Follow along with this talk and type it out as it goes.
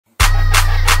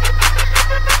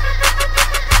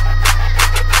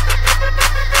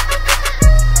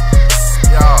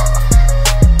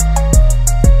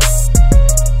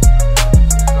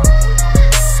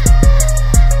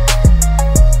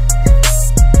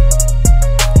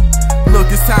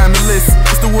listen.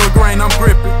 It's the wood grain I'm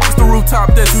gripping, it's the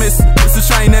rooftop that's missing. It's the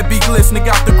chain that be glistening,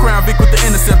 got the Crown Vic with the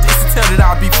interceptor. It's the tell that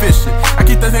I be fishing. I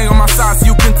keep that thing on my side so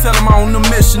you can tell I'm on the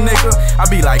mission, nigga. I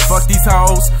be like, fuck these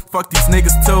hoes, fuck these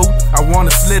niggas too. I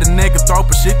wanna slit a nigga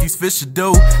throat, but shit these fish should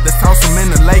do. Let's toss him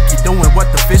in the lake, he doing what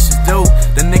the fishes do.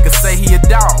 The nigga say he a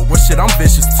dog, well shit, I'm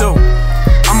vicious too.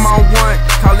 I'm on one,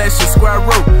 call that shit square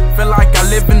root. Feel like I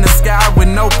live in the sky with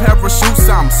no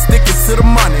parachutes. I'm sticking to the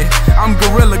money, I'm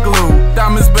gorilla glue.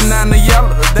 Diamonds banana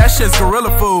yellow, that shit's gorilla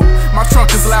food. My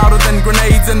trunk is louder than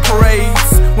grenades and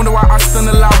parades. Wonder why I stun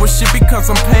a lot with shit,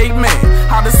 because I'm paid man.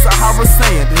 Hot as Sahara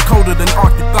sand and colder than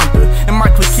Arctic thunder. And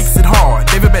my clique kicks it hard,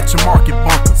 David bet your market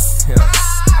bunkers. Yeah.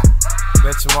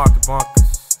 Bet your market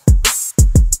bunkers.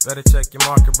 Better check your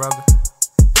market, brother.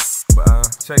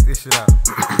 But check this shit out.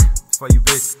 For you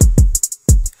bitch.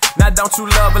 Now don't you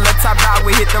love a little top dog?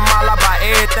 We hit the mall, I buy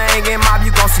everything in mob.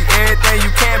 You gon' see everything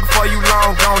you can before you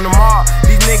long gone tomorrow.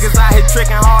 These niggas out here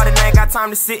tricking hard and ain't got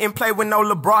time to sit and play with no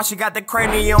LeBron. She got the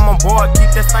cranium on board, keep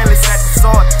that stainless at the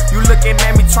sword. You looking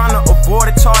at me trying to avoid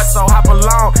a charge, so hop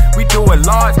along. We do it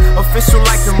large, official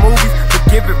like the movies, but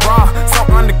give it raw. So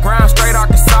underground, straight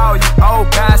Arkansas. You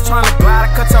old guys trying to glide, I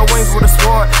cut your wings with a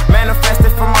sword.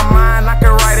 Manifested from my mind, I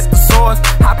can write at the source.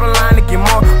 Hop a line to get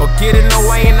more, or get in the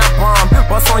way and I bomb.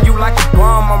 Bust on you like a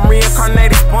bum, I'm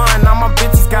reincarnated spun. All my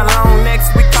bitches got long necks,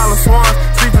 we call them swans.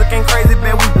 Streets looking crazy,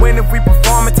 bet we win if we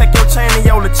perform and take your chain and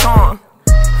your charm.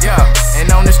 Yeah,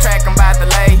 and on this track I'm about to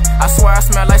lay. I swear I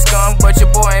smell like skunk, but your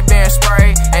boy ain't been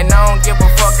sprayed. And I don't give a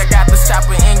fuck, I got the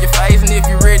chopper in your face. And if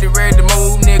you ready to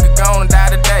move, nigga, gon'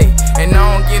 die today. And I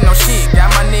don't get no shit, got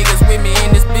my niggas with me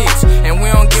in this bitch. And we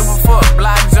don't give a fuck,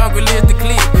 block jungle is the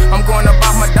clip. I'm going up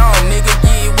off my dome, nigga,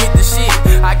 get with the shit.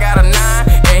 I got a 9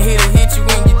 and hit you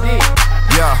in your dick.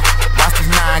 Yeah, watch this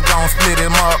 9 gon' split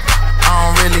him up. I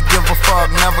don't really give a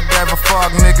fuck, never gave a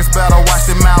fuck. Niggas better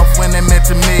watch their mouth when they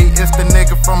mention me. It's the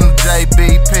nigga from the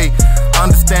JBP.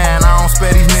 Understand, I don't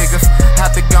spare these niggas,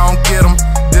 have to gon' get them.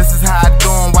 This is how I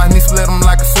do 'em, watch me split them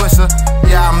like a swisher.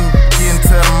 Yeah, I'm getting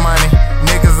to the money.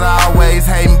 Niggas always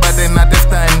hating, but they not this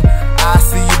thing. I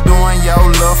see you doing your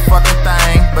little fucking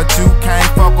thing, but you can't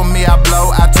fuck with me, I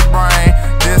blow out your brain.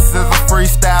 This is a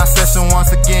freestyle session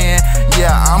once again.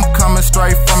 Yeah, I'm coming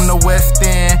straight from the West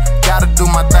End. Gotta do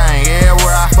my thing,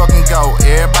 everywhere I fucking go.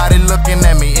 Everybody looking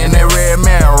at me in that red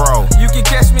Marrow. You can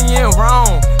catch me in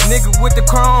Rome, nigga with the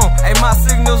chrome. Hey, my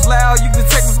signal's loud, you can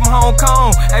take me from Hong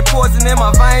Kong. Hey, poison in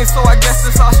my veins, so I guess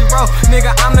that's all she wrote.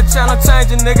 Nigga, I'm the channel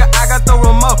changer, nigga, I got the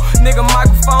remote. Nigga,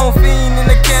 microphone fiend, and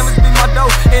the cameras be my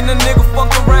dope. And the nigga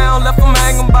fucked around, left him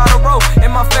hanging by the rope.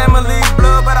 And my family's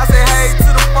blood, but I say hey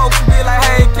to the folks and be like,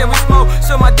 hey, can we smoke?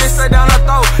 Show my dick straight down her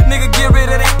throat. Nigga, get rid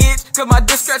of that itch, cause my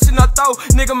dick scratching her throat.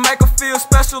 Nigga, make her feel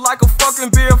special like a fucking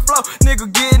beer float.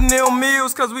 Nigga, getting them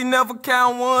meals, cause we never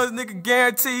count ones. Nigga,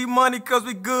 guarantee money, cause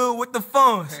we good with the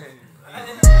funds.